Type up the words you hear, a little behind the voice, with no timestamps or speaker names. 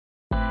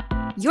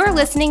You're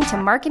listening to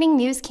Marketing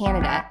News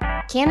Canada,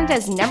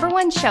 Canada's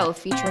 #1 show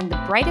featuring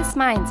the brightest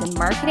minds in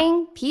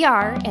marketing,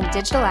 PR, and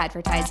digital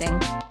advertising.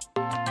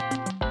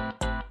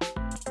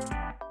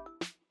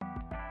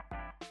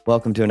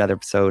 Welcome to another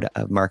episode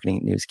of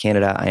Marketing News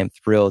Canada. I am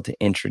thrilled to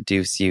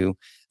introduce you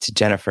to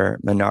Jennifer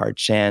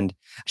Menard-Shand.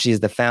 She is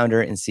the founder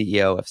and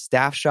CEO of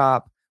Staff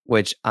Shop,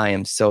 which I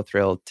am so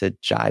thrilled to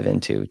dive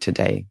into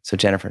today. So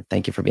Jennifer,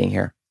 thank you for being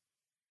here.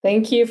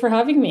 Thank you for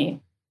having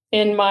me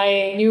in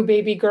my new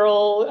baby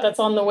girl that's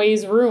on the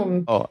way's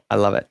room. Oh, I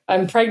love it.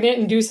 I'm pregnant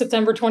and due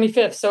September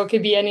 25th, so it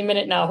could be any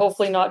minute now.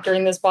 Hopefully not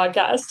during this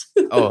podcast.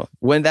 Oh,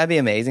 wouldn't that be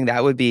amazing?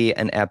 That would be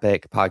an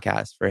epic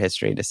podcast for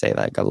history to say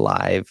like a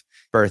live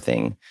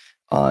birthing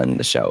on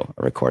the show,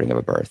 a recording of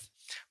a birth.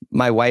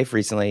 My wife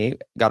recently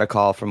got a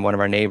call from one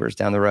of our neighbors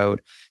down the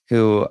road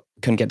who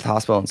couldn't get to the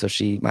hospital. And so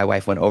my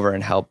wife went over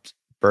and helped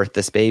birth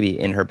this baby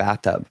in her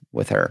bathtub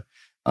with her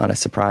on a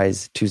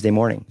surprise Tuesday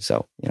morning.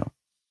 So,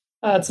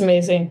 That's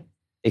amazing.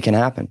 It can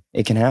happen.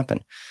 It can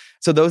happen.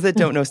 So those that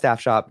don't know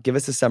Staff Shop, give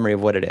us a summary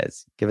of what it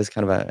is. Give us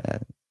kind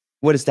of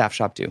what does Staff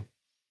Shop do?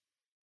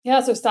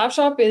 Yeah, so Staff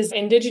Shop is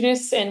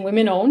Indigenous and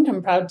women-owned.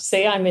 I'm proud to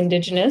say I'm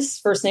Indigenous,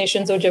 First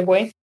Nations,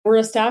 Ojibwe. We're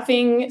a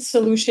staffing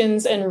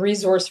solutions and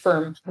resource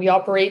firm. We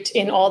operate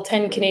in all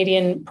 10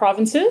 Canadian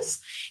provinces,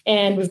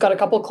 and we've got a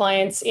couple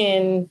clients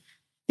in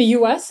the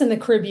US and the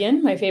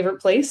Caribbean, my favorite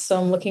place. So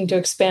I'm looking to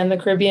expand the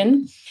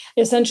Caribbean.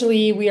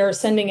 Essentially, we are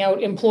sending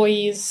out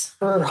employees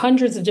for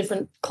hundreds of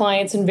different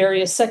clients in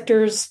various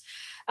sectors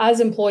as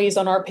employees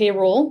on our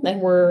payroll, and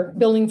we're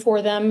billing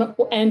for them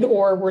and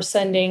or we're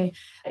sending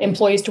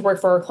employees to work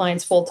for our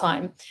clients full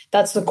time.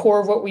 That's the core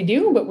of what we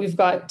do, but we've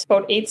got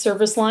about 8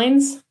 service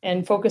lines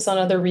and focus on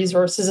other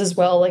resources as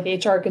well, like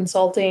HR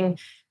consulting,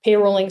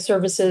 payrolling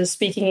services,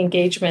 speaking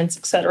engagements,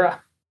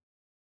 etc.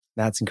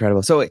 That's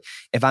incredible. So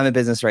if I'm a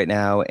business right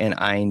now and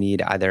I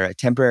need either a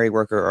temporary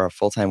worker or a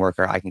full-time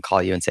worker, I can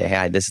call you and say,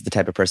 hey, this is the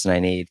type of person I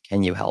need.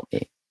 Can you help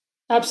me?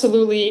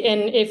 Absolutely.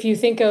 And if you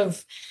think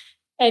of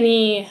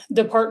any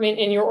department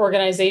in your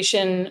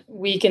organization,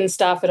 we can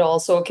staff it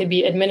all. So it could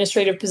be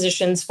administrative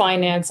positions,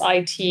 finance,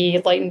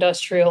 IT, light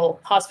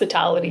industrial,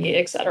 hospitality,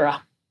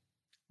 etc.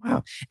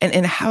 Wow.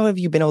 And how have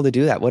you been able to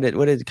do that? What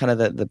did kind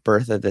of the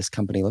birth of this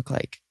company look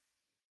like?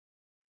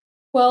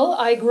 Well,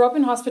 I grew up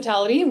in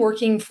hospitality,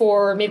 working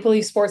for Maple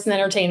Leaf Sports and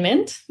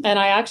Entertainment, and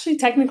I actually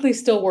technically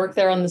still work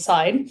there on the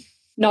side.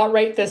 Not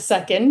right this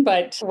second,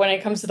 but when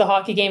it comes to the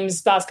hockey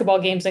games, basketball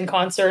games, and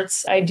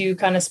concerts, I do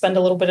kind of spend a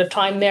little bit of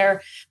time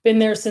there. Been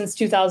there since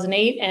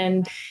 2008,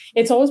 and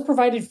it's always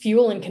provided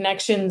fuel and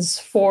connections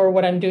for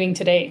what I'm doing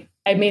today.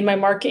 I made my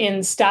mark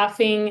in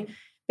staffing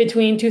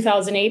between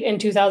 2008 and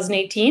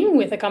 2018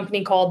 with a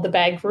company called The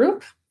Bag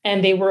Group,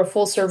 and they were a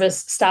full-service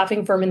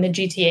staffing firm in the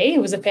GTA.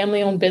 It was a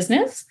family-owned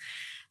business.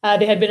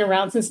 They had been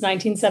around since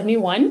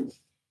 1971.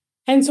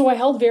 And so I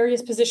held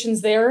various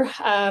positions there,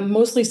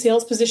 mostly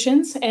sales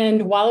positions.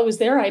 And while I was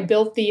there, I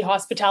built the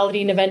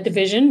hospitality and event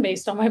division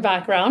based on my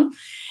background.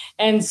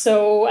 And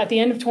so at the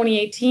end of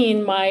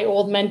 2018, my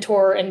old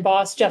mentor and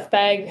boss, Jeff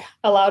Bagg,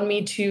 allowed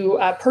me to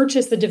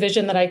purchase the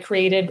division that I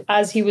created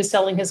as he was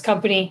selling his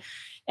company.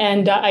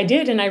 And I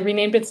did, and I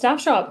renamed it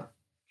Staff Shop.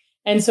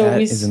 And so that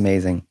is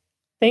amazing.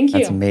 Thank you.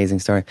 That's an amazing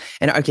story.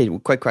 And okay,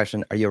 quick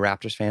question. Are you a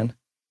Raptors fan?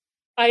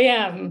 I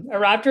am a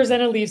Raptors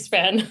and a Leafs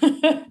fan.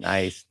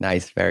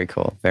 Nice. Very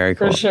cool. Very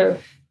cool. For sure.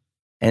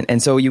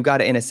 And so you got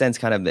to, in a sense,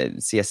 kind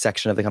of see a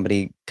section of the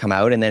company come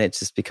out, and then it's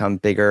just become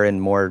bigger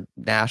and more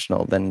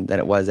national than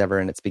it was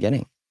ever in its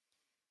beginning.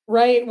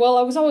 Right. Well,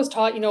 I was always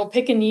taught,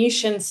 pick a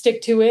niche and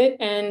stick to it.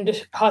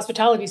 And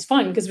hospitality is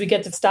fun because we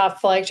get to staff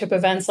flagship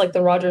events like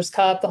the Rogers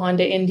Cup, the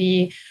Honda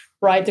Indy,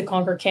 Ride to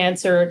Conquer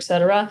Cancer,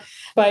 etc.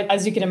 But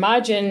as you can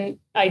imagine,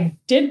 I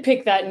did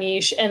pick that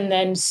niche and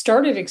then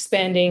started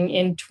expanding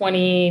in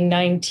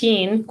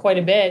 2019 quite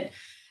a bit,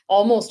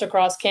 almost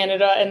across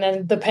Canada. And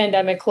then the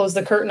pandemic closed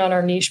the curtain on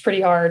our niche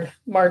pretty hard,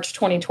 March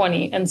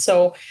 2020. And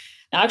so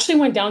I actually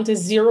went down to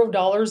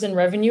 $0 in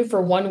revenue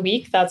for 1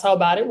 week. That's how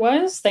bad it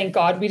was. Thank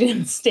God we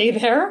didn't stay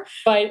there.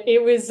 But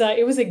it was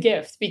a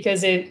gift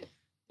because it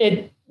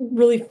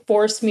really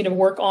forced me to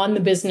work on the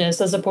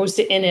business as opposed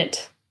to in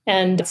it.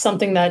 And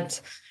something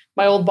that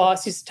my old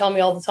boss used to tell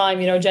me all the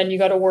time, Jen, you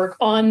got to work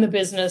on the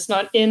business,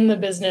 not in the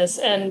business.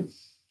 And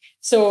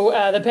so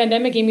the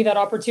pandemic gave me that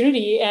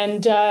opportunity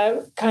and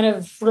kind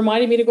of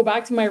reminded me to go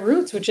back to my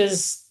roots, which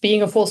is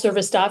being a full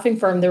service staffing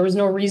firm. There was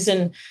no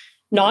reason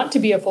not to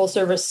be a full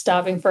service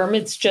staffing firm.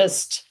 It's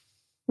just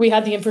we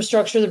had the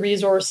infrastructure, the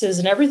resources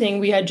and everything.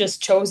 We had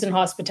just chosen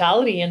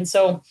hospitality. And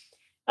so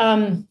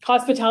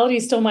hospitality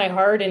is still my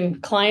heart,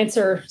 and clients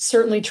are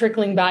certainly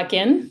trickling back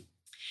in.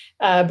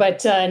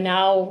 But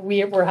now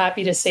we're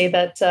happy to say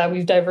that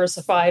we've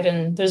diversified,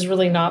 and there's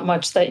really not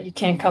much that you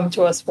can't come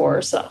to us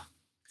for. So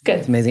good.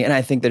 It's amazing. And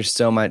I think there's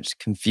so much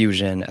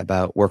confusion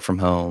about work from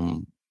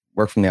home,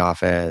 work from the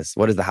office.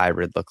 What does the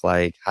hybrid look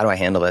like? How do I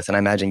handle this? And I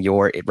imagine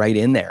you're right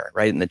in there,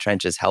 right in the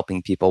trenches,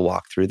 helping people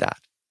walk through that.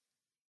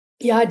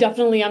 Yeah,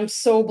 definitely. I'm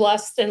so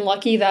blessed and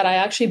lucky that I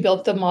actually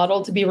built the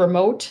model to be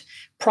remote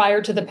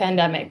prior to the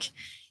pandemic.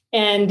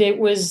 And it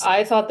was,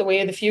 I thought, the way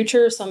of the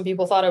future. Some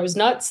people thought I was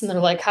nuts, and they're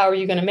like, how are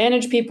you going to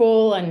manage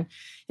people? And,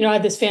 I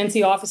had this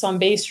fancy office on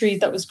Bay Street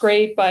that was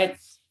great, but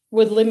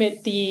would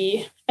limit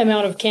the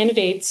amount of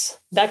candidates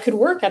that could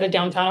work at a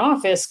downtown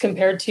office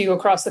compared to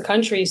across the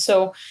country.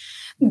 So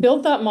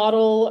built that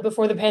model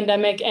before the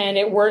pandemic, and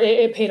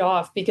it paid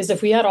off, because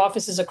if we had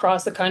offices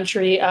across the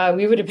country,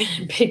 we would have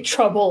been in big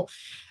trouble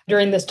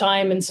during this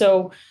time. And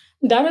so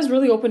that has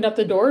really opened up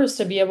the doors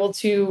to be able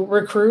to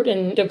recruit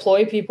and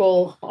deploy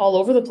people all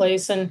over the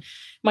place. And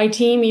my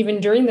team, even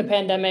during the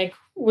pandemic,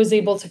 was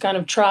able to kind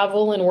of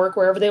travel and work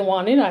wherever they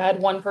wanted. I had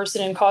one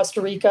person in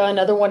Costa Rica,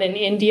 another one in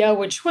India,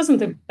 which wasn't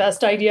the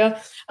best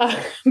idea,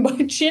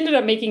 but she ended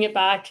up making it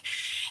back.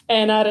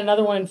 And I had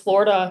another one in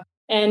Florida.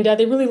 And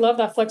they really love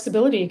that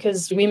flexibility,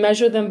 because we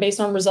measure them based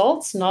on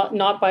results,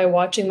 not by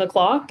watching the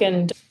clock.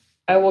 And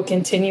I will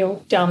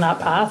continue down that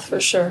path for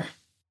sure.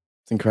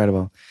 It's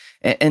incredible.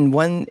 And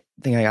one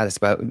thing I got is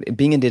about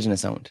being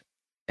Indigenous owned.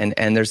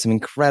 And there's some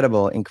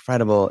incredible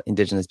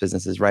Indigenous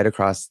businesses right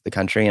across the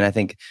country. And I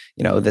think,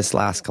 this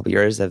last couple of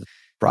years have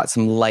brought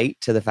some light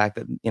to the fact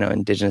that,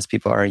 Indigenous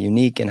people are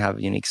unique and have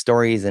unique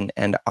stories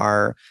and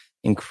are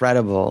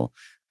incredible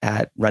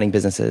at running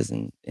businesses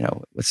and,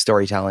 with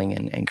storytelling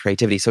and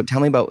creativity. So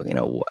tell me about,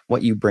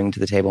 what you bring to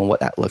the table and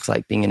what that looks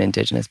like being an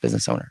Indigenous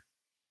business owner.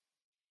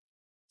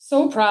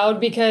 So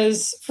proud,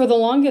 because for the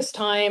longest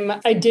time,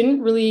 I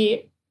didn't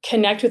really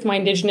connect with my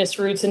Indigenous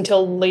roots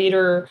until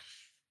later,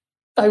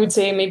 I would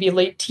say maybe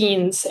late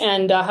teens,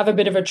 and have a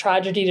bit of a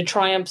tragedy to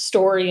triumph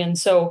story. And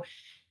so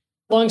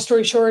long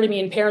story short,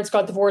 parents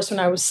got divorced when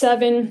I was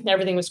 7.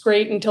 Everything was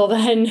great until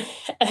then.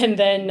 And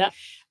then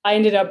I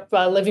ended up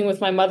living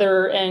with my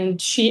mother, and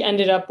she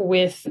ended up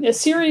with a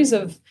series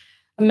of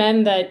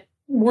men that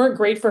weren't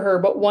great for her.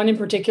 But one in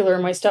particular,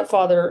 my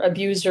stepfather,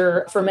 abused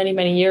her for many,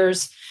 many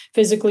years,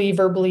 physically,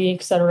 verbally,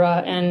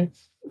 etc. And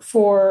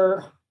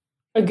for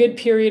a good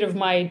period of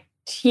my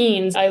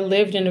teens, I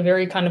lived in a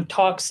very kind of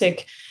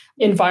toxic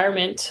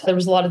environment. There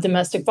was a lot of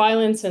domestic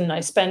violence, and I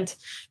spent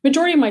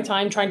majority of my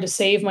time trying to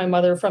save my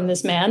mother from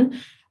this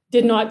man.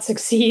 Did not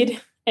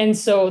succeed. And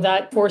so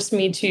that forced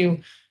me to,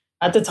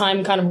 at the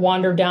time, kind of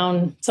wander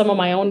down some of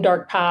my own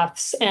dark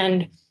paths.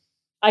 And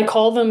I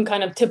call them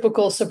kind of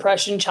typical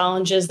suppression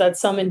challenges that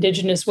some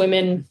Indigenous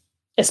women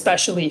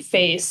especially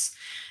face.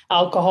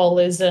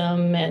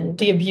 Alcoholism and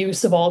the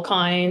abuse of all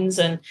kinds.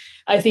 And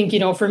I think,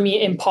 for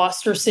me,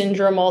 imposter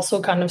syndrome also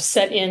kind of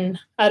set in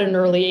at an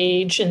early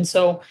age. And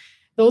so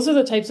those are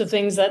the types of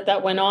things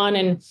that went on.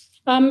 And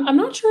I'm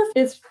not sure if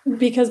it's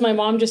because my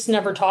mom just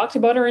never talked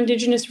about her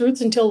Indigenous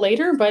roots until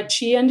later, but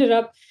she ended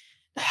up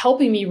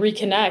helping me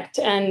reconnect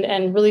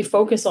and really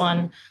focus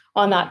on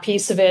that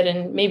piece of it.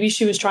 And maybe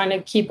she was trying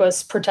to keep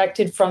us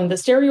protected from the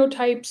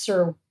stereotypes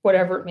or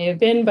whatever it may have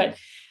been. But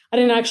I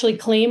didn't actually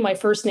claim my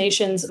First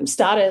Nations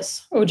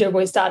status,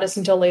 Ojibwe status,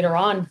 until later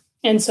on.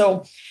 And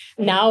so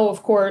now,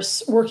 of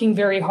course, working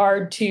very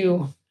hard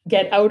to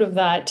get out of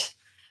that.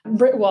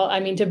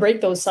 To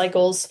break those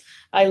cycles.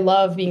 I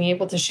love being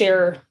able to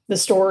share the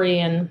story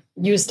and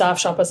use Staff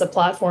Shop as a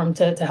platform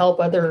to help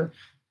other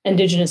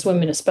Indigenous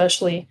women,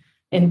 especially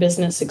in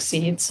business,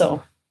 succeed.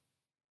 So,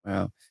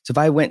 wow. So if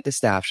I went to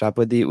Staff Shop,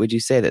 would you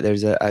say that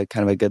there's a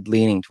kind of a good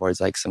leaning towards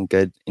like some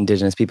good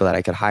Indigenous people that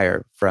I could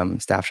hire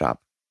from Staff Shop?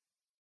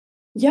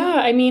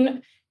 Yeah,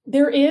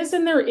 there is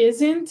and there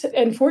isn't.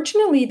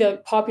 Unfortunately,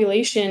 the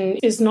population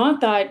is not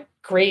that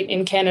great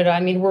in Canada.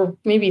 We're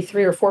maybe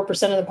 3 or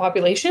 4% of the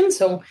population.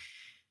 So,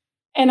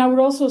 and I would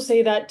also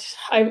say that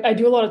I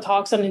do a lot of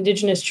talks on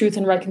Indigenous truth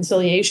and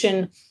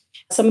reconciliation.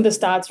 Some of the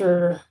stats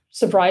are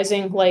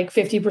surprising, like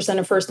 50%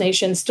 of First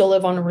Nations still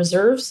live on the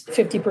reserves,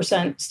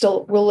 50%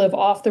 still will live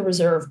off the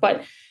reserve,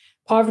 but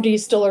poverty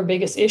is still our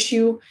biggest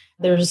issue.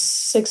 There's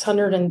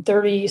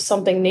 630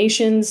 something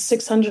nations,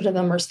 600 of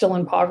them are still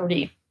in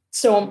poverty.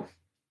 So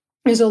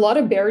there's a lot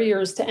of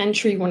barriers to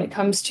entry when it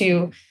comes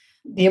to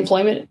the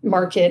employment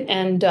market,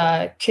 and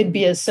could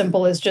be as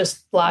simple as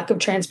just lack of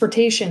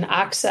transportation,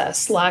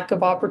 access, lack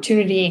of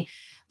opportunity.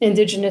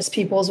 Indigenous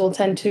peoples will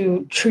tend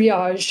to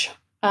triage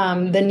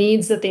the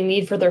needs that they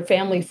need for their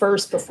family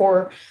first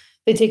before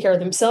they take care of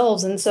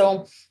themselves. And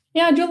so,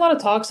 yeah, I do a lot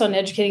of talks on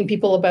educating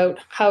people about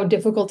how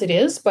difficult it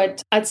is.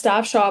 But at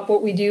Staff Shop,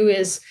 what we do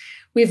is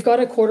we've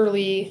got a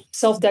quarterly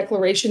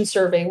self-declaration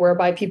survey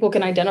whereby people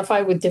can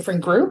identify with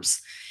different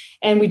groups,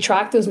 and we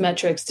track those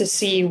metrics to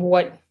see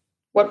what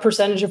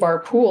percentage of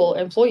our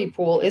employee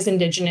pool is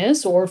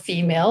Indigenous or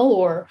female,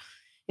 or,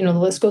 the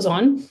list goes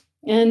on.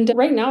 And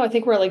right now, I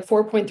think we're at like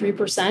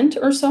 4.3%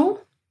 or so.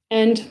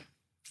 And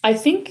I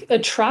think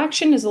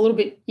attraction is a little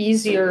bit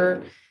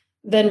easier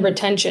than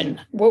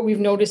retention. What we've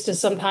noticed is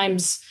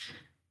sometimes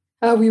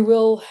we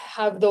will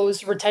have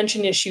those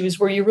retention issues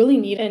where you really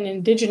need an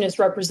Indigenous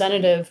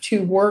representative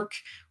to work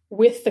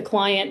with the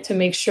client to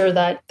make sure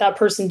that that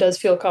person does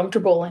feel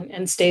comfortable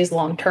and stays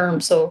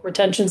long-term. So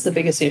retention is the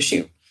biggest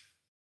issue.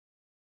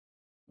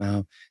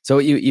 Wow. So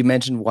you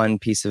mentioned one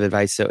piece of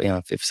advice. So,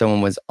 if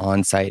someone was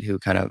on site who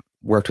kind of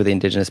worked with the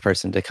Indigenous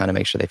person to kind of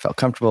make sure they felt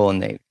comfortable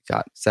and they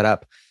got set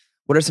up,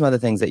 What are some other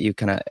things that you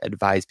kind of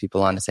advise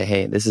people on to say,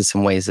 hey, this is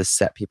some ways to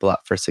set people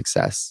up for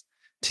success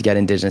to get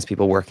Indigenous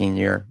people working in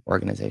your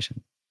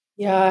organization?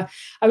 Yeah,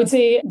 I would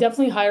say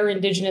definitely hire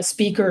Indigenous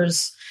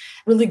speakers.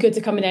 Really good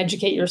to come and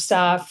educate your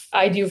staff.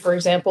 I do, for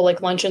example,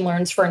 like lunch and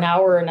learns for an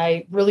hour, and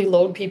I really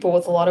load people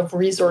with a lot of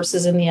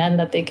resources in the end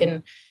that they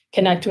can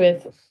connect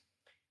with.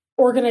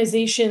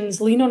 Organizations,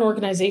 lean on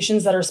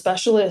organizations that are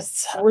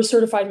specialists. We're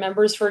certified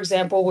members, for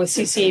example, with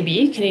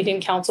CCAB,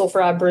 Canadian Council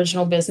for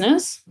Aboriginal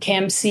Business,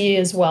 CAMC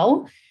as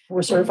well.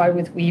 We're certified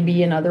with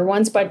WEB and other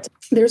ones, but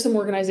there's some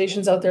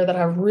organizations out there that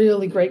have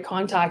really great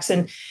contacts.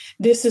 And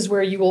this is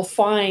where you will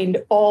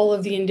find all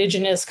of the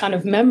Indigenous kind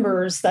of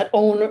members that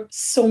own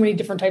so many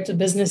different types of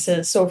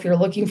businesses. So if you're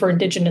looking for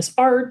Indigenous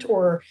art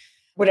or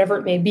whatever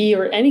it may be,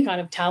 or any kind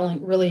of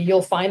talent, really,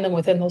 you'll find them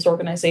within those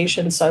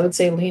organizations. So I would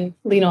say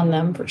lean on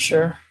them for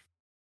sure.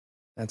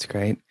 That's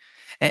great.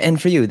 And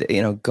for you,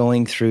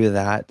 going through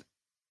that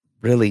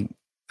really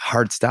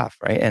hard stuff,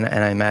 right? And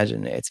I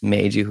imagine it's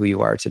made you who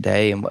you are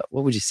today. And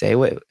what would you say?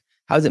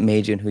 How has it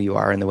made you and who you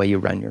are and the way you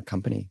run your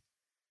company?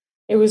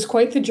 It was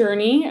quite the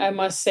journey, I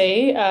must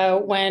say.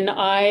 When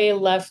I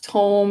left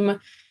home,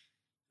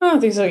 I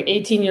think it was like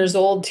 18 years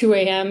old, 2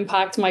 a.m.,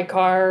 packed my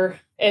car,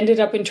 ended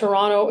up in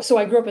Toronto. So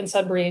I grew up in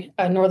Sudbury,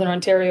 Northern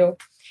Ontario.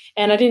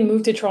 And I didn't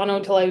move to Toronto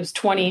until I was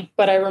 20.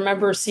 But I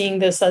remember seeing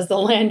this as the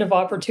land of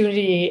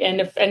opportunity.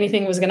 And if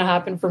anything was going to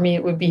happen for me,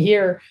 it would be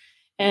here.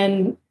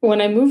 And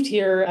when I moved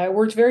here, I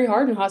worked very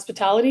hard in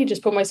hospitality,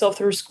 just put myself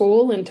through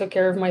school and took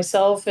care of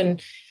myself. And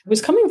it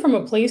was coming from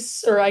a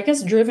place, or I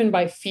guess driven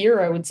by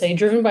fear, I would say,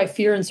 driven by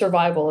fear and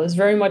survival. It was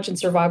very much in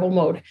survival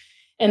mode.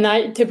 And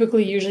that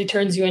typically usually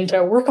turns you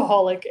into a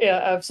workaholic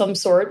of some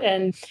sort.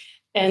 And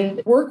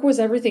work was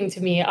everything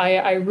to me.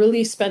 I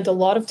really spent a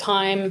lot of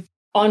time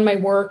on my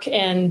work,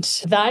 and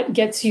that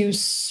gets you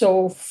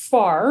so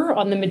far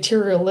on the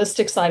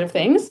materialistic side of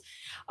things.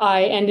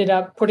 I ended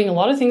up putting a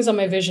lot of things on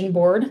my vision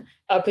board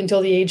up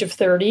until the age of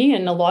 30.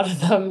 And a lot of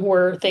them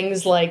were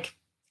things like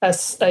a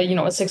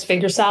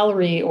six-figure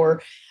salary,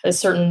 or a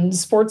certain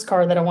sports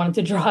car that I wanted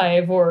to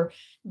drive, or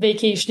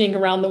vacationing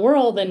around the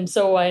world. And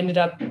so I ended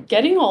up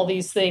getting all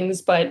these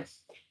things, but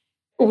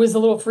was a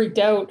little freaked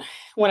out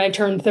when I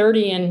turned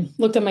 30 and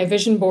looked at my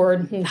vision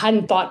board and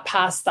hadn't thought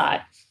past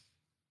that.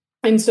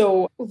 And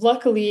so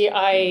luckily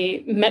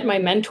I met my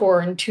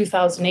mentor in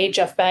 2008,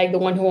 Jeff Bagg, the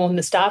one who owned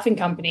the staffing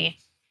company.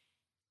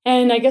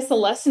 And I guess the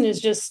lesson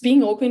is just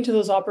being open to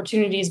those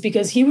opportunities,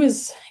 because he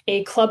was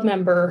a club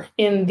member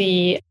in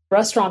the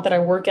restaurant that I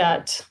work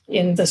at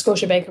in the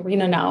Scotiabank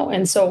Arena now.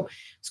 And so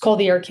it's called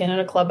the Air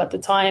Canada Club at the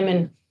time.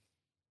 And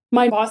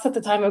my boss at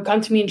the time would come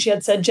to me and she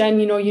had said, Jen,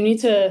 you need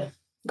to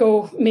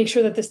go make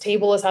sure that this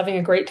table is having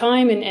a great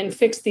time and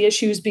fix the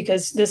issues,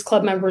 because this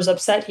club member is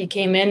upset. He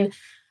came in,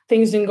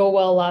 things didn't go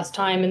well last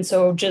time. And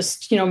so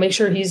just, make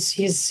sure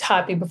he's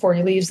happy before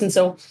he leaves. And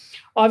so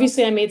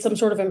obviously I made some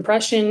sort of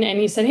impression, and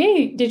he said,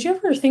 hey, did you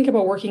ever think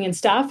about working in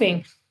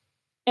staffing?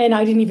 And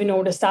I didn't even know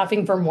what a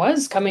staffing firm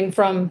was, coming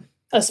from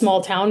a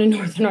small town in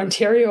Northern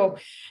Ontario.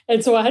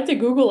 And so I had to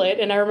Google it.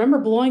 And I remember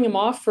blowing him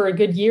off for a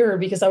good year,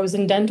 because I was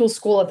in dental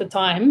school at the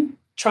time,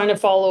 trying to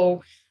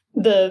follow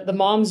the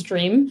mom's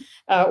dream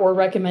or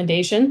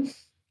recommendation.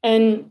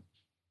 And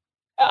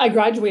I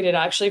graduated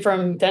actually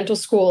from dental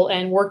school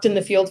and worked in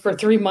the field for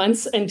 3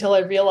 months until I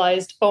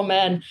realized, oh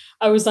man,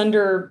 I was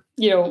under,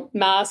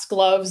 mask,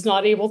 gloves,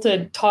 not able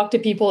to talk to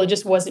people. It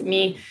just wasn't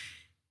me.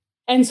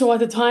 And so at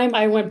the time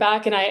I went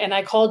back and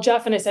I called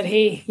Jeff and I said,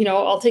 hey,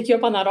 I'll take you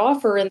up on that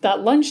offer and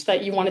that lunch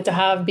that you wanted to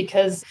have,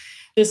 because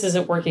this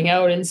isn't working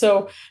out. And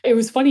so it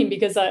was funny,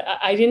 because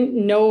I didn't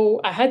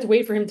know, I had to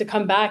wait for him to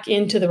come back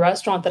into the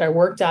restaurant that I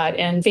worked at,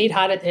 and fate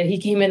had it that he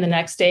came in the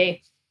next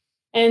day.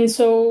 And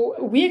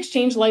so we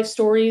exchanged life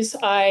stories.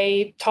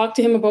 I talked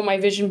to him about my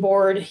vision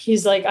board.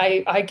 He's like,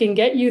 I can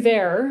get you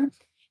there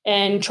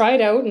and try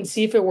it out and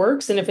see if it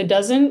works. And if it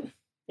doesn't,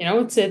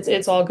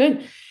 it's all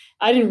good.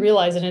 I didn't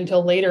realize it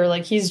until later.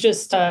 Like, he's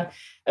just a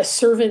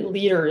servant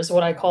leader is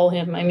what I call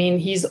him. I mean,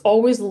 he's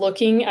always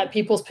looking at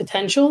people's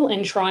potential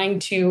and trying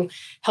to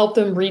help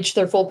them reach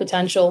their full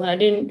potential. And I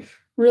didn't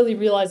really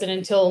realize it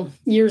until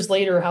years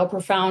later how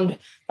profound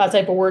that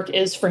type of work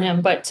is for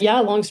him. But yeah,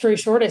 long story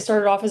short, I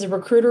started off as a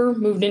recruiter,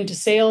 moved into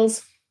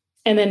sales,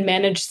 and then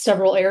managed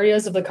several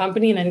areas of the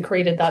company, and then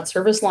created that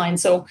service line.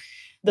 So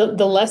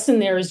the lesson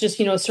there is just,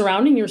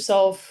 surrounding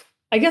yourself,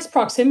 I guess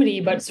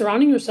proximity, but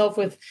surrounding yourself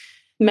with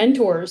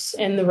mentors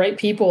and the right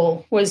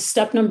people was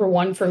step number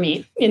one for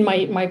me in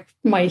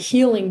my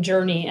healing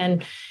journey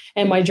and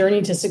my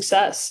journey to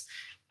success.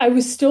 I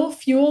was still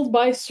fueled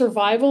by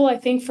survival, I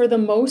think, for the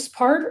most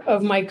part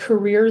of my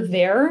career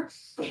there.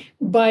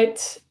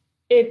 But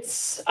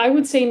I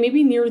would say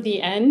maybe near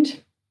the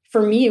end,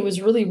 for me, it was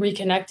really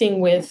reconnecting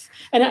with,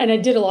 and I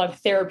did a lot of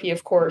therapy,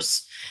 of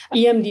course.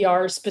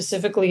 EMDR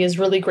specifically is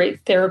really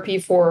great therapy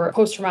for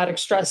post-traumatic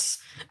stress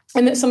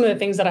and some of the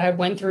things that I had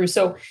went through.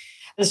 So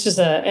this is just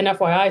an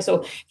FYI.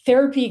 So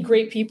therapy,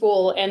 great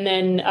people, and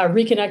then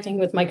reconnecting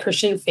with my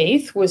Christian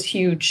faith was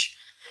huge.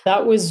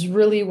 That was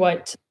really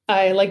what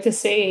I like to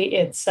say.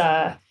 It's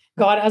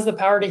God has the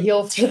power to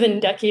heal through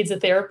the decades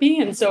of therapy.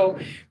 And so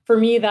for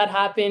me, that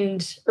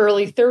happened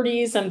early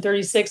 30s. I'm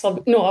 36.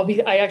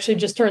 I actually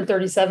just turned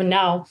 37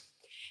 now.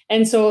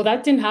 And so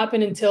that didn't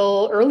happen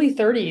until early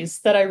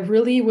 30s that I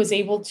really was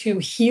able to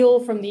heal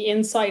from the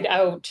inside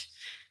out,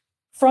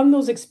 from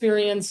those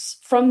experiences,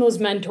 from those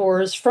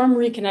mentors, from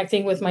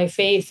reconnecting with my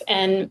faith.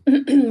 And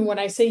when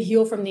I say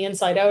heal from the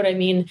inside out, I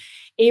mean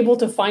able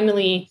to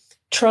finally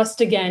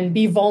trust again,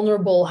 be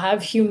vulnerable,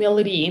 have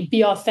humility,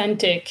 be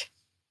authentic,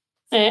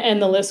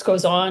 and the list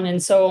goes on.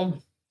 And so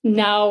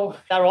now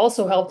that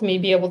also helped me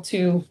be able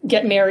to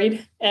get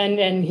married.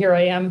 And here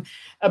I am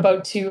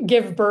about to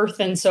give birth.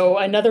 And so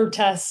another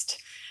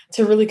test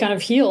to really kind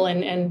of heal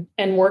and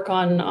work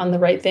on the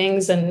right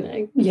things.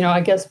 And,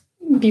 I guess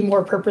be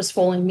more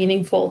purposeful and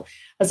meaningful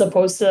as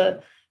opposed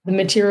to the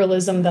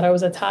materialism that I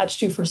was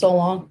attached to for so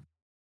long.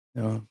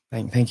 No,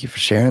 thank you for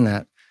sharing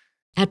that.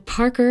 At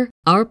Parker,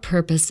 our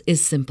purpose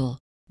is simple.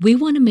 We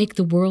want to make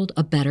the world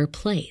a better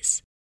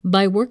place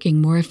by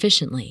working more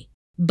efficiently,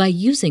 by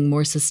using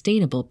more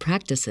sustainable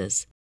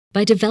practices,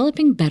 by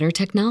developing better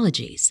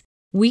technologies.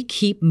 We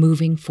keep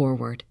moving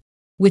forward.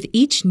 With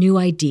each new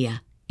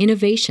idea,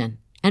 innovation,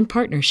 and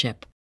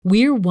partnership,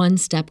 we're one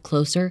step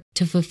closer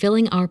to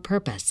fulfilling our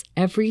purpose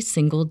every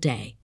single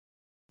day.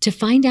 To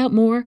find out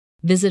more,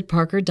 visit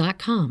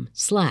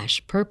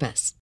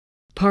parker.com/purpose.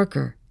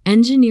 Parker,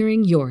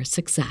 engineering your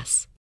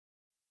success.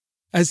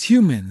 As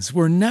humans,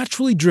 we're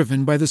naturally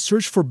driven by the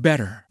search for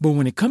better. But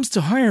when it comes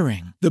to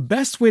hiring, the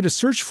best way to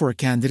search for a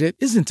candidate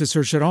isn't to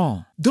search at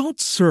all. Don't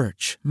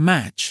search,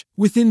 match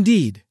with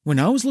Indeed. When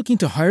I was looking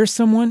to hire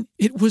someone,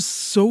 it was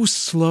so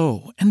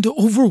slow and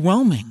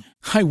overwhelming.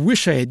 I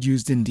wish I had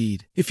used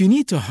Indeed. If you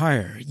need to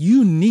hire,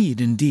 you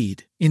need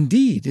Indeed.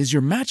 Indeed is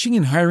your matching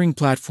and hiring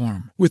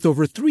platform with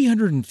over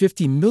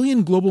 350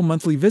 million global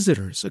monthly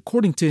visitors,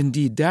 according to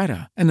Indeed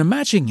data, and a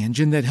matching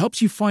engine that helps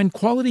you find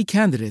quality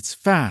candidates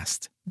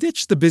fast.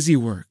 Ditch the busy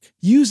work.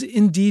 Use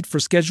Indeed for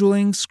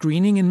scheduling,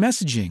 screening, and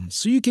messaging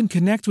so you can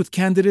connect with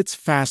candidates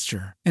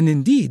faster. And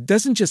Indeed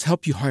doesn't just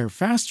help you hire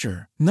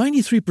faster.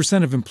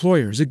 93% of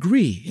employers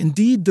agree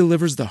Indeed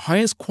delivers the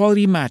highest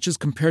quality matches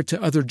compared to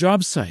other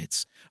job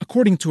sites,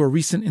 according to a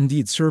recent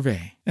Indeed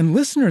survey. And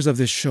listeners of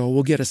this show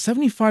will get a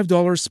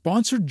 $75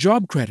 sponsored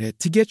job credit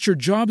to get your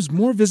jobs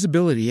more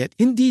visibility at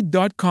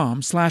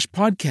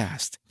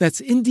Indeed.com/podcast. That's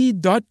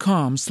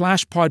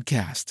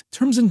Indeed.com/podcast.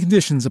 Terms and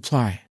conditions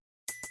apply.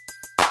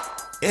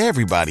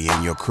 Everybody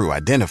in your crew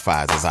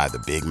identifies as either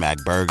Big Mac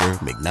Burger,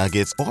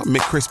 McNuggets, or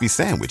McCrispy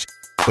Sandwich.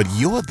 But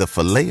you're the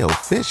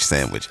Filet-O-Fish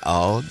Sandwich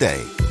all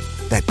day.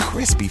 That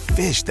crispy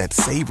fish, that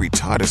savory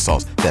tartar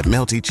sauce, that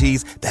melty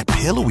cheese, that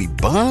pillowy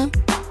bun.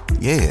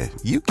 Yeah,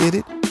 you get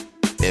it.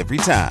 Every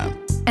time.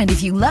 And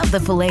if you love the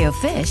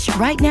Filet-O-Fish,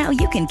 right now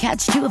you can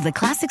catch two of the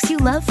classics you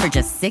love for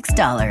just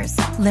 $6.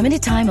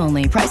 Limited time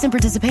only. Price and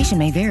participation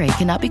may vary.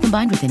 Cannot be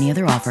combined with any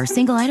other offer.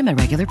 Single item at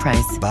regular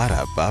price.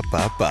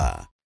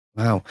 Ba-da-ba-ba-ba.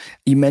 Wow.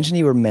 You mentioned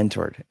you were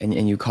mentored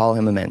and you call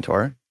him a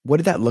mentor. What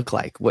did that look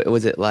like? What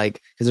was it like?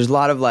 Because there's a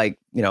lot of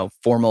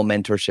formal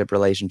mentorship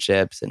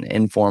relationships and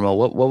informal.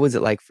 What was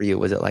it like for you?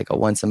 Was it like a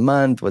once a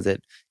month? Was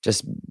it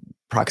just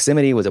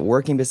proximity? Was it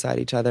working beside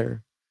each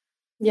other?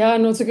 Yeah,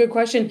 no, it's a good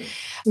question.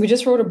 We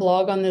just wrote a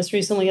blog on this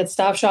recently at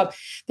Staff Shop.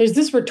 There's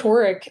this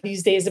rhetoric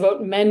these days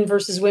about men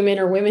versus women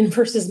or women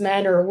versus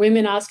men or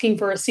women asking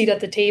for a seat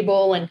at the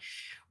table. And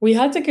we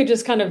had to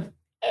just kind of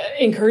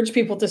encourage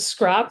people to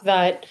scrap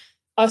that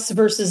us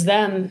versus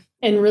them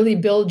and really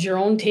build your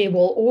own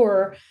table,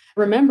 or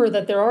remember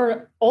that there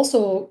are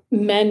also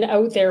men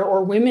out there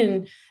or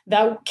women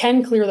that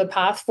can clear the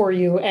path for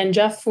you. And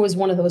Jeff was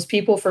one of those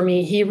people for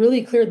me. He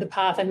really cleared the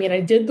path. I mean, I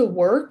did the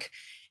work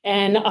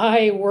and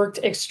I worked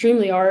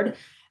extremely hard,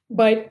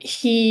 but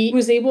he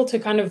was able to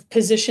kind of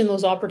position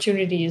those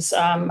opportunities.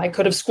 I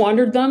could have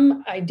squandered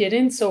them. I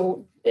didn't.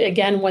 So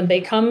again, when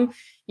they come,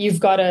 you've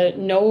got to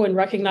know and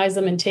recognize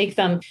them and take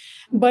them.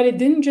 But it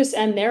didn't just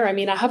end there. I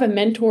mean, I have a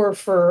mentor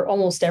for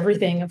almost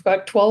everything. I've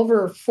got 12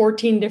 or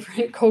 14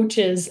 different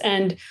coaches,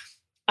 and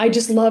I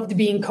just loved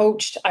being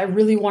coached. I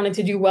really wanted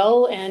to do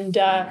well, and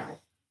I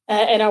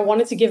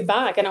wanted to give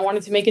back, and I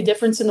wanted to make a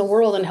difference in the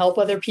world and help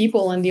other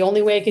people. And the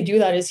only way I could do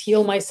that is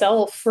heal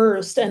myself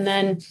first and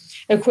then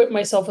equip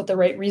myself with the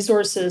right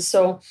resources.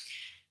 So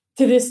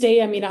to this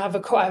day, I mean, I have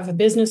a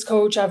business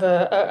coach. I have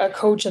a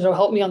coach that will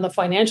help me on the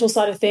financial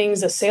side of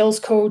things, a sales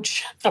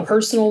coach, a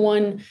personal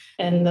one,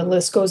 and the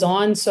list goes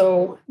on.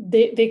 So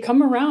they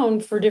come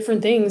around for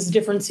different things,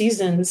 different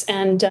seasons.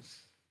 And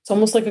it's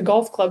almost like a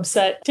golf club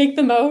set. Take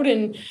them out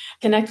and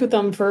connect with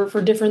them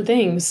for different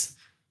things.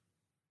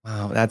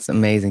 Wow, that's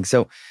amazing.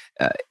 So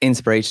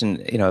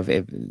inspiration,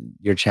 if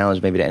your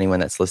challenge maybe to anyone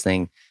that's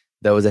listening,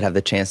 those that have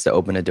the chance to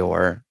open a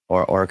door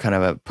or kind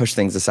of push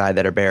things aside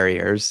that are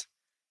barriers.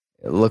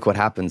 Look what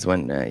happens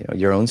when,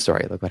 your own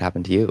story, look what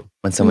happened to you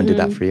when someone did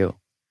that for you.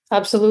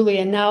 Absolutely.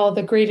 And now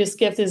the greatest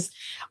gift is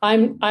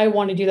I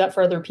want to do that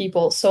for other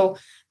people. So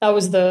that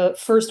was the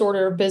first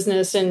order of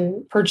business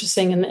in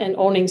purchasing and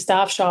owning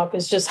Staff Shop,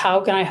 is just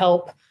how can I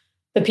help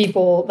the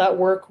people that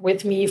work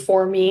with me,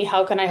 for me?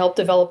 How can I help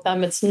develop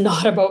them? It's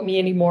not about me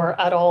anymore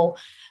at all.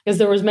 Because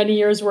there was many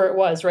years where it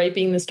was, right,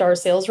 being the star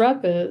sales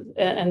rep.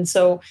 And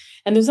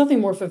there's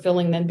nothing more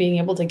fulfilling than being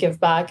able to give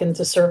back and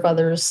to serve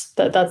others.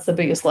 That's the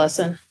biggest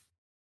lesson.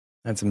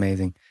 That's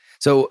amazing.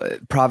 So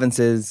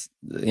provinces,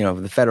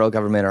 the federal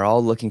government are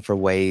all looking for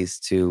ways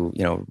to,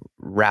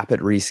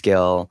 rapid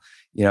reskill,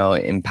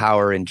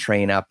 empower and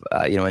train up,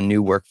 a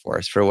new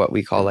workforce for what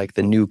we call like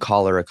the new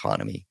collar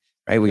economy,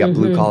 right? We got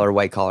blue collar,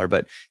 white collar,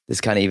 but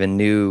this kind of even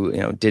new,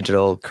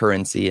 digital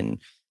currency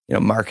and,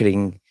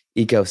 marketing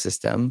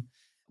ecosystem.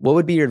 What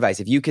would be your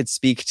advice if you could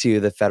speak to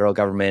the federal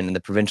government and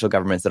the provincial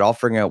governments that all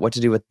figuring out what to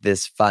do with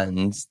this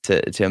funds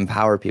to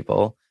empower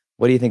people?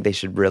 What do you think they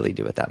should really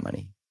do with that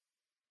money?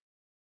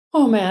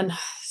 Oh man,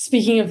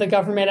 speaking of the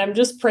government, I'm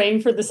just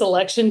praying for this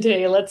election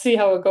today. Let's see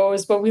how it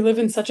goes. But we live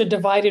in such a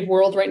divided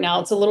world right now.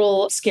 It's a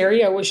little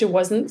scary. I wish it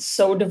wasn't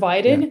so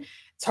divided. Yeah.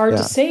 It's hard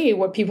to say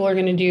what people are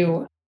going to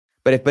do.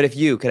 But if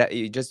you could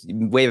you just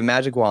wave a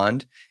magic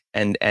wand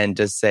and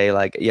just say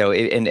like,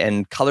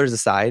 and colors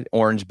aside,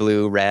 orange,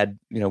 blue, red,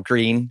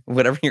 green,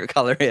 whatever your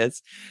color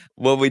is,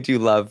 what would you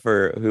love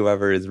for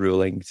whoever is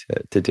ruling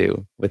to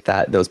do with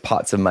those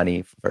pots of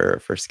money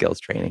for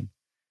skills training?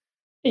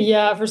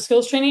 Yeah, for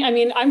skills training, I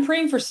mean, I'm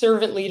praying for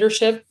servant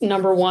leadership,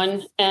 number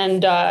one,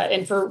 and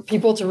for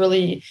people to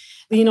really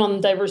lean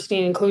on diversity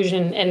and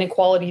inclusion and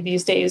equality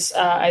these days.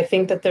 I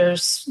think that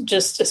there's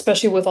just,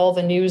 especially with all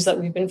the news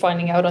that we've been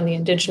finding out on the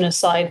Indigenous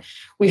side,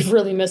 we've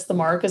really missed the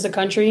mark as a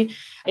country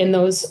in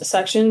those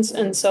sections.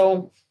 And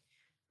so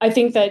I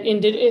think that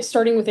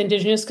starting with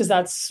Indigenous, because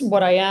that's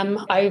what I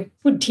am, I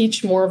would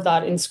teach more of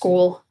that in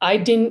school. I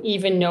didn't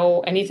even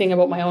know anything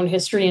about my own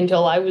history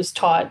until I was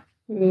taught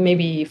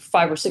maybe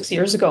 5 or 6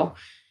 years ago.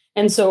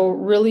 And so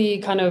really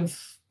kind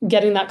of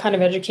getting that kind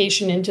of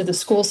education into the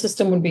school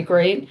system would be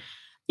great.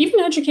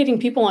 Even educating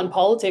people on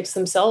politics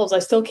themselves. I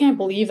still can't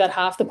believe that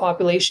half the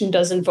population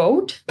doesn't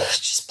vote. It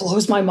just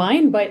blows my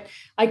mind, but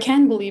I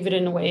can believe it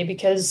in a way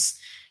because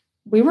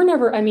we were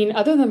never,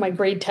 other than my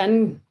grade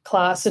 10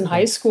 class in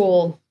high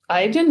school,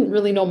 I didn't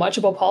really know much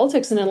about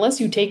politics. And unless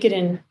you take it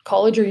in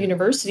college or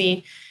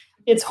university,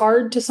 it's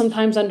hard to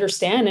sometimes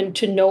understand and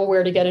to know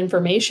where to get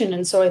information.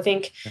 And so I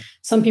think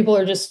some people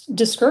are just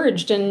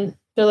discouraged and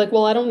they're like,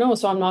 well, I don't know,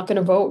 so I'm not going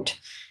to vote.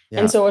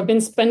 Yeah. And so I've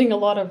been spending a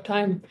lot of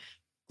time.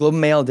 Globe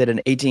and Mail did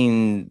an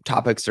 18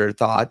 topics or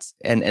thoughts,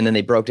 and then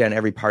they broke down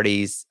every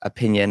party's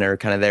opinion or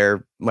kind of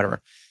their,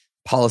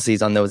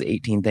 policies on those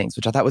 18 things,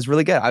 which I thought was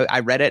really good. I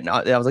read it and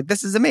I was like,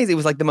 this is amazing. It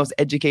was like the most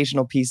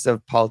educational piece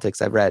of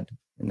politics I've read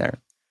in there.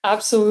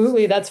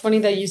 Absolutely. That's funny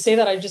that you say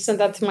that. I just sent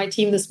that to my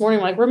team this morning.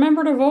 Like,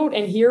 remember to vote.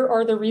 And here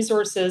are the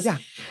resources. Yeah.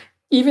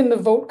 Even the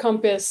Vote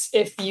Compass,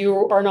 if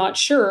you are not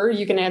sure,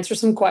 you can answer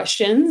some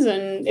questions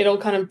and it'll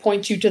kind of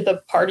point you to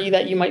the party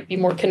that you might be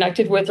more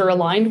connected with or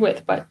aligned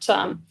with. But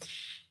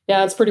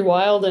yeah, it's pretty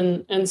wild.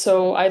 And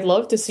so I'd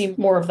love to see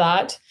more of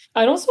that.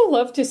 I'd also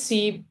love to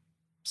see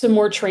some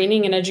more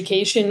training and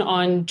education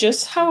on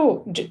just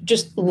how,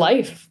 just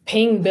life,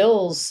 paying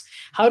bills,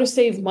 how to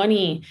save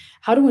money,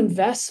 how to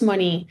invest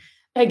money.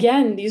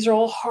 Again, these are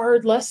all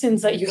hard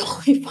lessons that you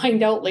only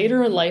find out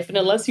later in life. And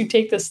unless you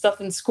take this stuff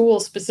in school,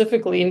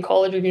 specifically in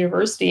college or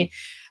university,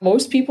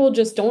 most people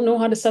just don't know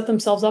how to set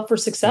themselves up for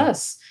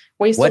success.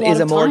 Waste a lot of time. What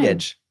is a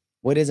mortgage?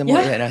 What is a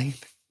mortgage?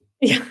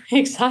 Yeah,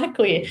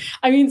 exactly.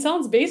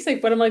 Sounds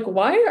basic, but I'm like,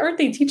 why aren't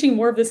they teaching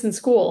more of this in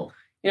school?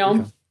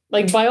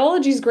 Like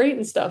biology is great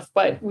and stuff,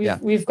 but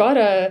we've got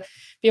to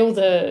be able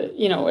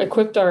to,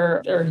 equip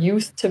our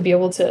youth to be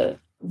able to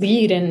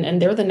lead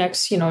and they're the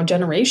next,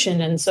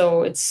 generation. And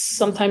so it's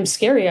sometimes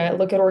scary. I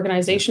look at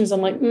organizations, I'm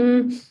like,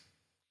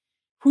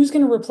 who's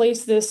going to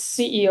replace this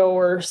CEO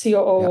or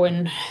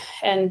COO?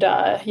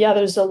 Yeah.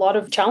 There's a lot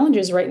of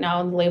challenges right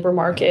now in the labor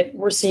market.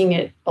 We're seeing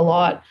it a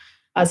lot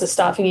as a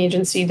staffing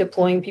agency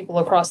deploying people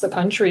across the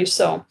country.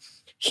 So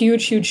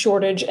huge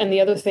shortage. And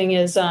the other thing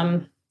is,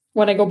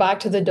 when I go back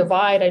to the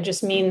divide, I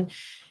just mean,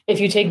 if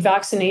you take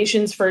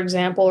vaccinations, for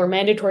example, or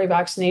mandatory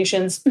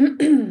vaccinations,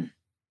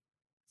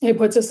 it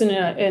puts us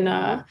in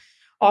a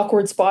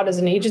awkward spot as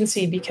an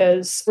agency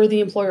because we're the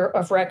employer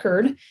of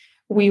record.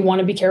 We want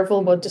to be careful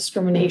about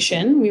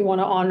discrimination. We want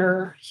to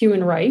honor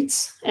human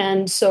rights.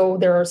 And so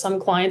there are some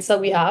clients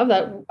that we have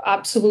that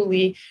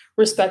absolutely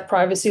respect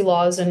privacy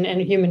laws and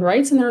human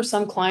rights. And there are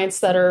some clients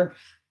that are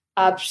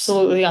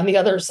absolutely on the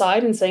other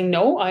side and saying,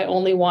 no, I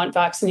only want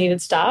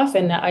vaccinated staff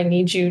and I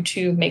need you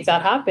to make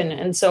that happen.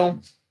 And so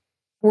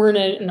we're in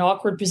an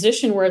awkward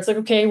position where it's like,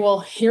 okay, well,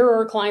 here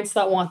are clients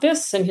that want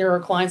this and here are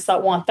clients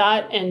that want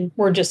that. And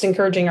we're just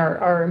encouraging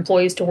our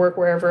employees to work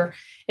wherever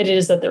it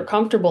is that they're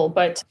comfortable.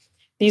 But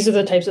these are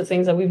the types of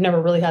things that we've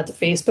never really had to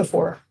face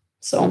before.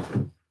 So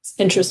it's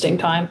an interesting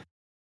time.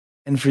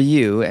 And for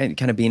you, and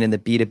kind of being in the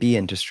B2B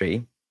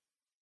industry,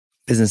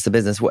 business to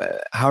business,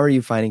 how are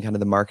you finding kind of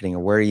the marketing, or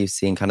where are you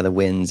seeing kind of the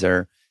wins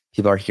or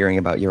people are hearing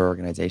about your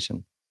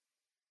organization?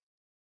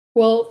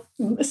 Well,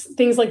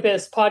 things like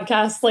this,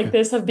 podcasts like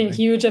this have been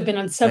huge. I've been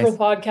on several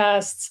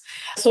podcasts.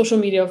 Social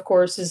media, of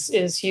course,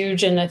 is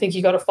huge. And I think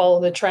you got to follow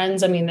the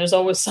trends. I mean, there's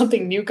always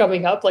something new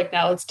coming up. Like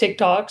now it's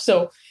TikTok.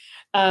 So,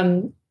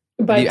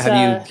 but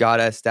have you got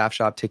a Staff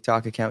Shop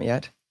TikTok account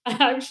yet? I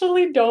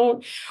actually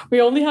don't.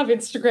 We only have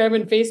Instagram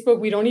and Facebook.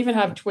 We don't even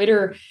have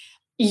Twitter.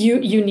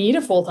 You need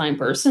a full-time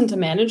person to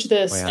manage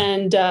this. Oh,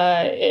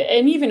 yeah.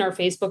 And even our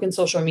Facebook and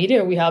social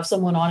media, we have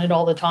someone on it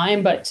all the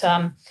time. But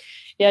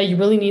yeah, you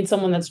really need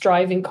someone that's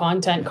driving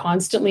content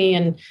constantly.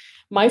 And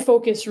my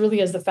focus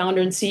really as the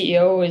founder and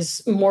CEO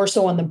is more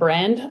so on the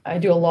brand. I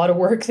do a lot of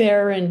work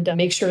there and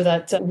make sure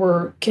that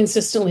we're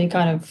consistently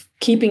kind of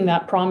keeping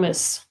that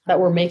promise that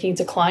we're making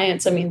to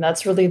clients. I mean,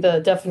 that's really the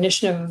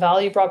definition of a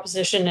value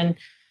proposition.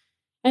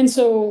 And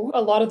so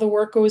a lot of the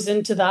work goes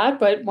into that.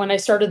 But when I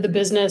started the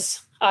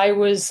business, I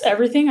was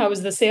everything. I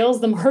was the sales,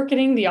 the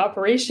marketing, the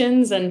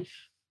operations, and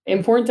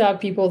important to have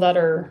people that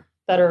are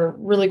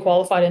really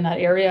qualified in that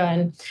area.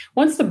 And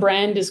once the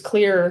brand is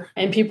clear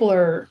and people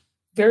are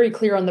very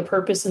clear on the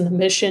purpose and the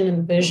mission and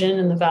the vision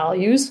and the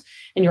values,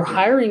 and you're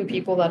hiring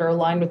people that are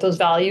aligned with those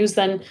values,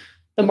 then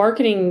the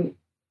marketing,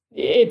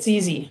 it's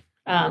easy.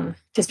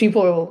 Because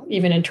people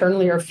even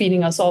internally are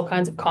feeding us all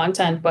kinds of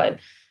content. But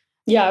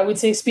yeah, I would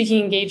say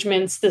speaking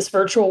engagements, this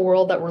virtual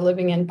world that we're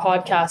living in,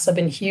 podcasts have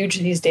been huge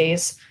these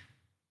days.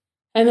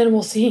 And then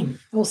we'll see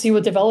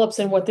what develops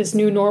and what this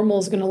new normal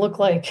is going to look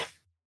like.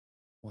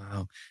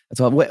 Wow.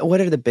 So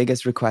what are the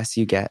biggest requests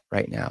you get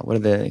right now? What are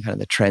the kind of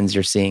the trends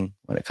you're seeing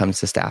when it comes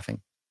to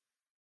staffing?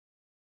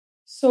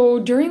 So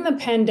during the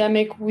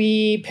pandemic,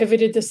 we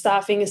pivoted to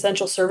staffing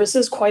essential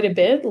services quite a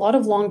bit. A lot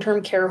of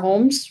long-term care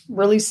homes,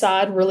 really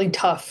sad, really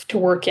tough to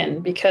work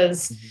in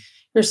because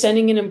you're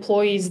sending in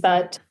employees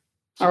that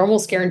are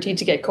almost guaranteed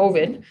to get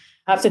COVID,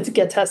 have to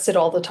get tested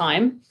all the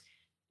time.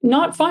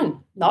 Not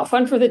fun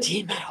for the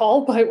team at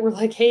all, but we're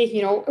like, hey,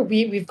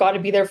 we've got to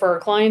be there for our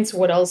clients.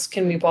 What else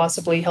can we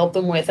possibly help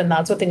them with? And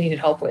that's what they needed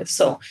help with.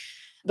 So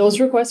those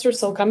requests are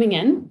still coming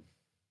in.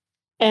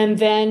 And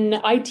then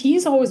IT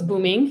is always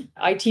booming.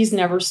 IT's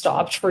never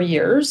stopped for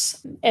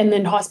years. And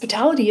then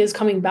hospitality is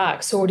coming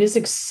back. So it is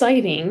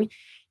exciting.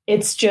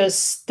 It's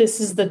just,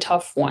 this is the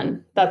tough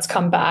one that's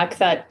come back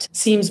that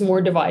seems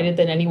more divided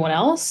than anyone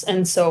else.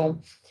 And so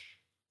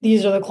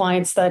these are the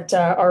clients that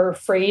are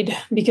afraid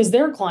because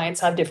their clients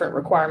have different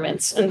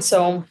requirements. And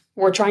so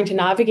we're trying to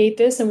navigate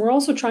this. And we're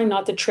also trying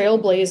not to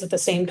trailblaze at the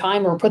same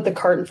time or put the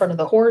cart in front of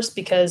the horse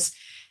because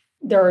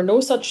there are no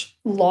such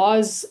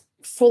laws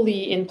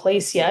fully in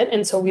place yet.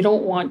 And so we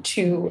don't want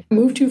to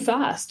move too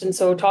fast. And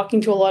so talking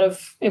to a lot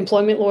of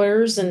employment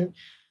lawyers and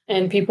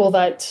people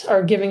that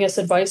are giving us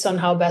advice on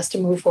how best to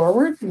move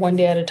forward one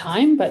day at a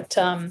time. But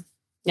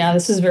yeah,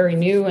 this is very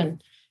new.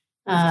 And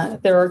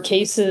there are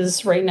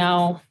cases right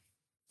now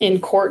in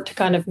court to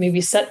kind of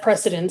maybe set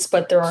precedents,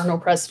 but there are no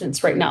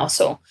precedents right now.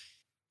 So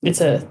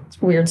it's a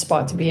weird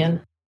spot to be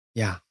in.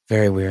 Yeah,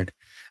 very weird.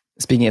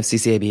 Speaking of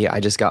CCAB, I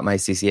just got my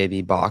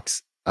CCAB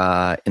box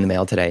in the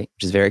mail today,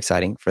 which is very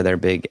exciting for their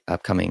big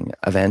upcoming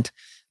event.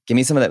 Give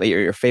me some of that,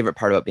 your favorite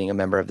part about being a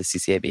member of the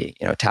CCAB.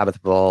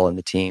 Tabitha Bull and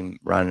the team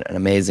run an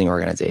amazing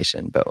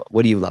organization, but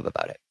what do you love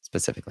about it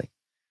specifically?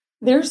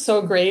 They're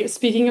so great.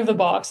 Speaking of the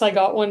box, I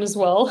got one as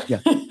well.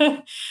 Yeah.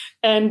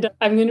 And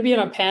I'm going to be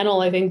on a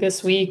panel, I think,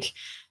 this week,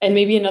 and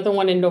maybe another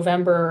one in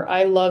November.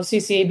 I love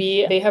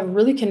CCAB. They have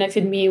really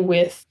connected me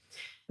with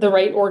the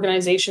right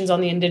organizations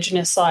on the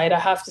Indigenous side. I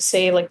have to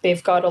say,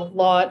 they've got a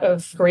lot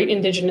of great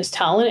Indigenous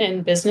talent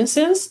and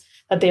businesses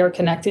that they are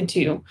connected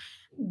to.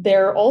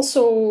 They're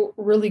also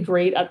really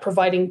great at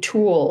providing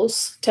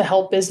tools to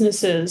help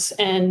businesses.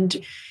 And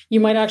you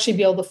might actually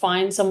be able to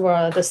find some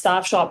of the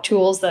Staff Shop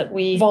tools that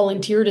we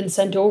volunteered and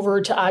sent over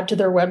to add to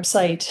their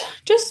website.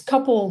 Just a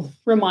couple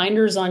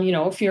reminders on,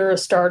 if you're a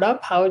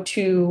startup, how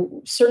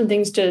to certain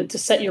things to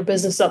set your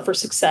business up for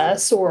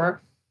success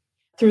or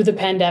through the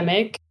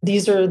pandemic.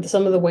 These are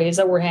some of the ways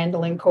that we're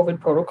handling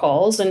COVID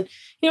protocols and,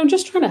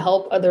 just trying to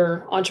help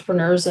other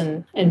entrepreneurs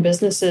and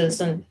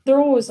businesses. And they're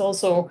always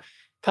also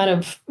kind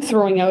of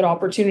throwing out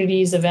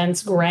opportunities,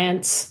 events,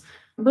 grants.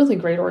 Really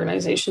great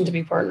organization to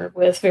be partnered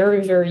with.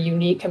 Very, very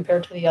unique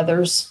compared to the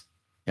others.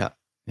 Yeah,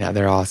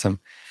 they're awesome.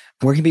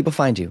 Where can people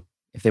find you?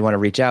 If they want to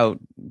reach out,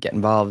 get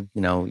involved,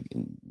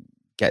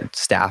 get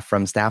staff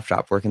from Staff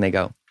Shop, where can they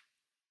go?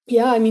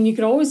 Yeah, you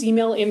can always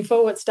email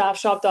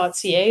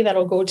info@staffshop.ca.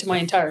 That'll go to my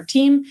entire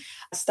team.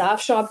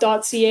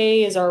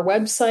 Staffshop.ca is our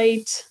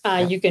website.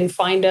 You can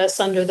find us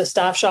under the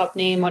Staff Shop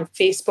name on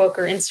Facebook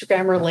or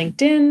Instagram or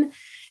LinkedIn.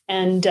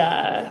 And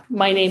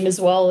my name as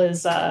well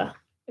is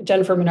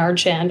Jennifer Menard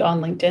Shand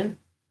on LinkedIn.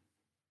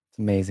 It's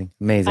amazing.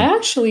 I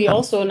actually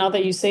also, now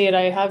that you say it,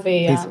 I have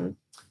a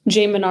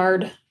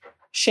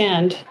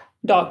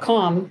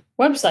jmenardshand.com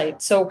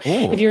website. So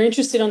if you're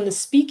interested on the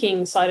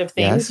speaking side of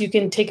things, you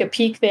can take a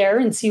peek there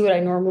and see what I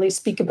normally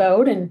speak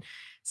about and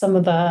some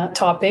of the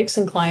topics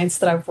and clients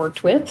that I've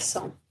worked with.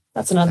 So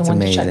that's another one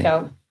amazing to check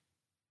out.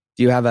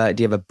 Do you have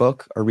a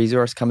book or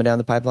resource coming down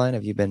the pipeline?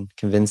 Have you been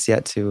convinced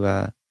yet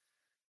to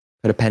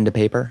put a pen to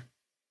paper?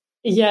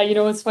 Yeah,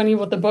 it's funny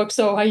about the book.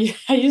 So I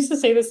used to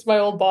say this to my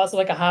old boss,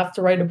 like, I have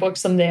to write a book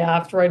someday. I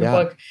have to write a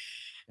book.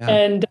 Yeah.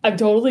 And I'm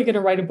totally going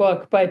to write a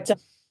book, but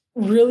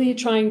really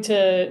trying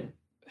to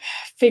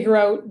figure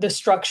out the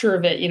structure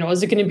of it.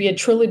 Is it going to be a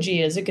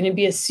trilogy? Is it going to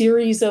be a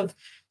series of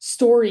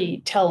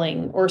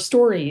storytelling or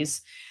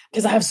stories?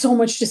 Because I have so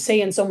much to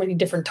say in so many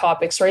different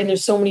topics, right? And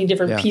there's so many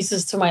different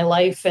pieces to my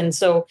life. And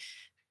so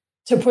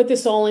to put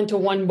this all into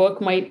one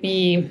book might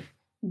be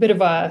a bit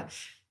of a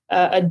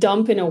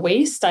dump and a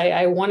waste.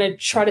 I want to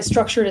try to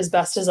structure it as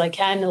best as I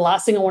can. The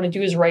last thing I want to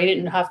do is write it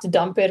and have to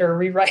dump it or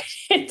rewrite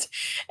it.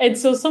 And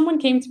so someone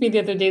came to me the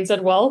other day and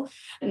said, well,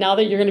 now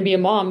that you're going to be a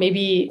mom,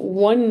 maybe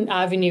one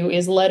avenue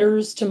is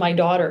letters to my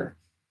daughter.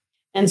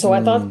 And so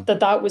I thought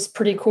that was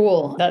pretty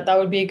cool. That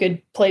would be a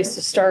good place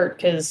to start,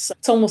 because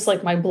it's almost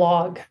like my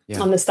blog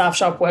on the Staff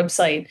Shop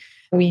website.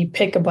 We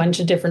pick a bunch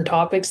of different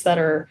topics that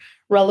are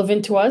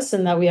relevant to us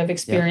and that we have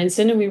experience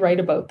in, and we write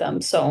about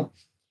them. So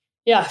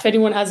yeah, if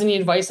anyone has any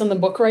advice on the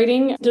book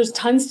writing, there's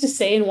tons to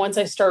say. And once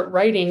I start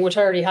writing, which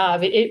I already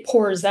have, it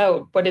pours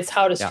out, but it's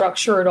how to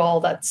structure it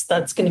all. That's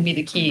going to be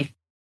the key.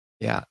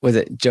 Yeah. Was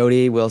it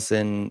Jody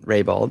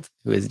Wilson-Raybould,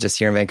 who is just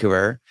here in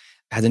Vancouver,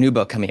 has a new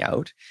book coming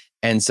out.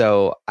 And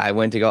so I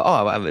went to go,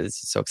 I was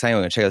so excited.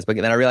 I'm going to check this book.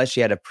 And then I realized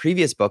she had a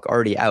previous book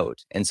already out.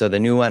 And so the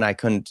new one I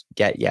couldn't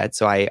get yet.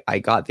 So I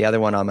got the other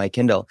one on my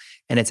Kindle.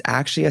 And it's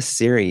actually a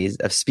series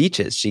of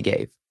speeches she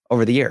gave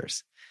over the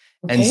years.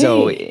 Okay. And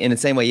so in the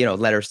same way,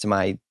 letters to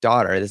my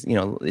daughter, this,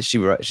 she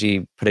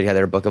put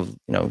together a book of,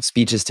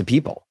 speeches to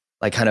people,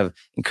 like kind of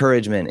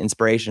encouragement,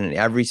 inspiration. And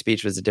every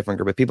speech was a different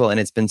group of people. And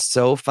it's been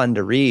so fun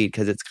to read,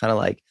 because it's kind of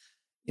like,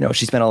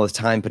 she spent all this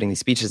time putting these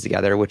speeches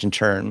together, which in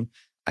turn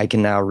I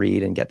can now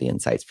read and get the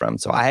insights from.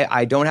 So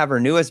I don't have her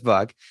newest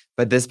book,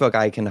 but this book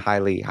I can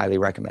highly, highly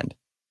recommend.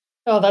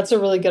 Oh, that's a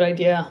really good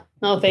idea.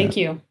 Oh, thank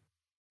you.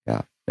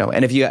 Yeah. No,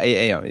 and if you,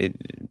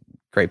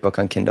 great book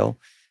on Kindle.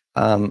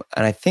 And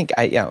I think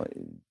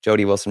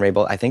Jody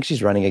Wilson-Raybould, I think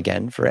she's running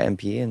again for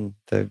MP in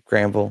the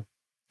Granville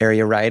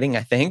area riding,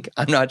 I think.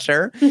 I'm not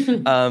sure.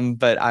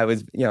 But I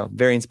was,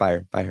 very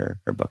inspired by her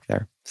book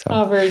there. So,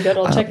 oh, very good.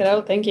 I'll check it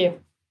out. Thank you.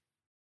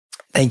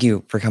 Thank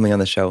you for coming on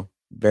the show.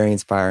 Very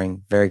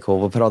inspiring. Very cool.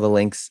 We'll put all the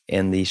links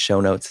in the show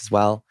notes as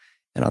well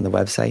and on the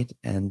website.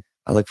 And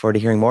I look forward to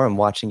hearing more and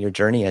watching your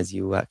journey as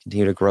you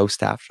continue to grow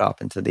Staff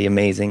Shop into the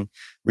amazing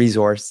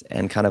resource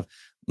and kind of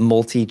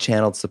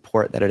multi-channeled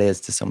support that it is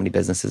to so many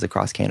businesses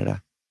across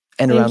Canada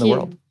and around the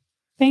world.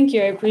 Thank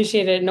you. I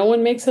appreciate it. No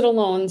one makes it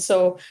alone.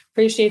 So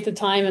appreciate the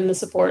time and the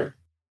support.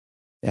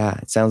 Yeah.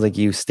 It sounds like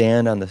you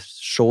stand on the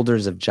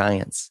shoulders of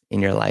giants in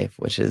your life,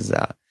 which is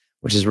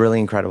really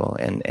incredible,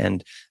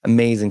 and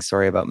amazing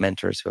story about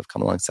mentors who have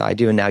come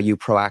alongside you. And now you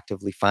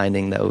proactively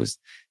finding those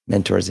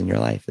mentors in your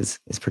life is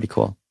pretty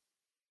cool.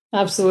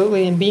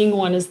 Absolutely. And being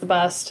one is the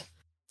best.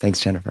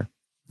 Thanks, Jennifer.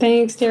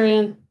 Thanks,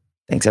 Darian.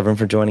 Thanks, everyone,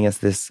 for joining us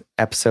this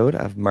episode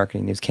of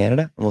Marketing News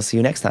Canada. And we'll see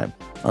you next time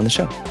on the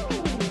show.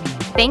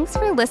 Thanks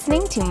for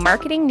listening to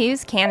Marketing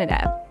News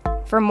Canada.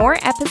 For more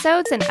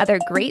episodes and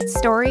other great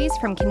stories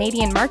from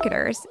Canadian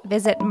marketers,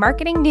 visit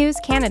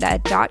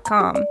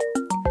marketingnewscanada.com.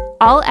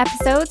 All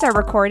episodes are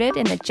recorded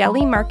in the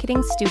Jelly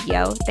Marketing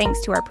Studio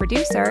thanks to our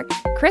producer,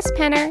 Chris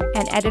Penner,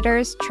 and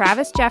editors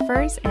Travis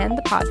Jeffers and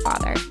The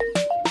Podfather.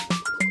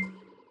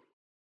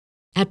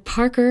 At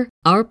Parker,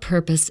 our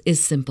purpose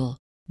is simple.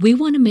 We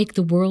want to make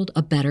the world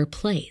a better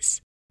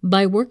place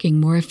by working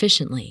more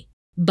efficiently,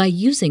 by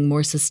using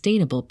more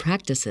sustainable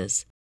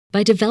practices,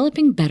 by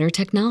developing better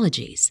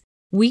technologies.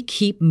 We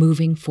keep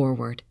moving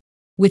forward.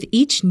 With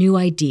each new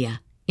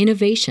idea,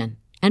 innovation,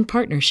 and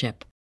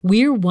partnership,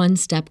 we're one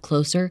step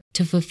closer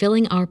to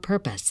fulfilling our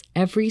purpose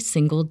every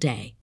single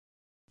day.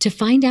 To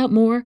find out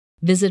more,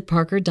 visit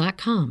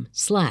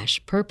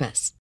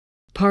parker.com/purpose.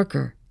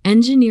 Parker,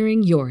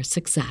 engineering your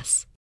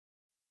success.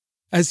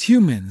 As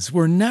humans,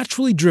 we're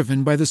naturally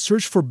driven by the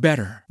search for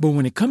better. But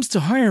when it comes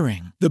to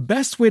hiring, the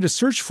best way to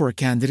search for a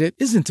candidate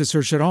isn't to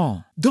search at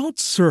all. Don't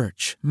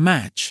search,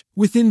 match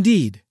with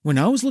Indeed. When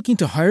I was looking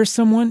to hire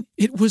someone,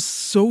 it was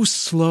so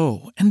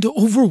slow and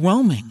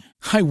overwhelming.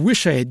 I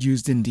wish I had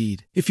used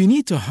Indeed. If you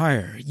need to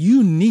hire,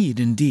 you need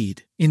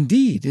Indeed.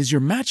 Indeed is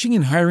your matching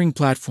and hiring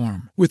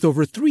platform with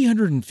over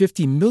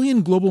 350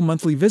 million global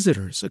monthly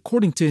visitors,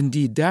 according to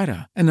Indeed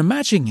data, and a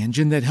matching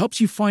engine that helps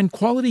you find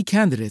quality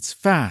candidates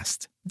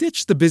fast.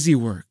 Ditch the busy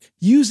work.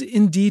 Use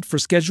Indeed for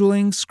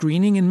scheduling,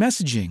 screening, and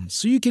messaging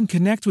so you can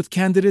connect with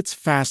candidates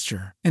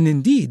faster. And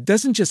Indeed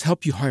doesn't just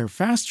help you hire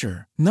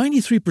faster.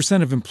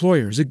 93% of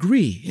employers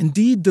agree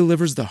Indeed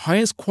delivers the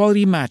highest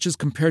quality matches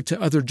compared to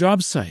other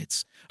job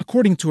sites,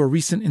 according to a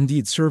recent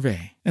Indeed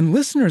survey. And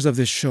listeners of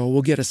this show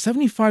will get a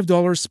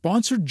 $75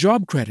 sponsored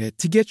job credit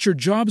to get your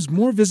jobs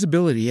more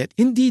visibility at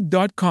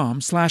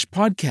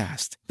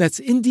Indeed.com/podcast. That's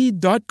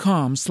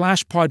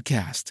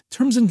Indeed.com/podcast.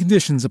 Terms and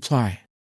conditions apply.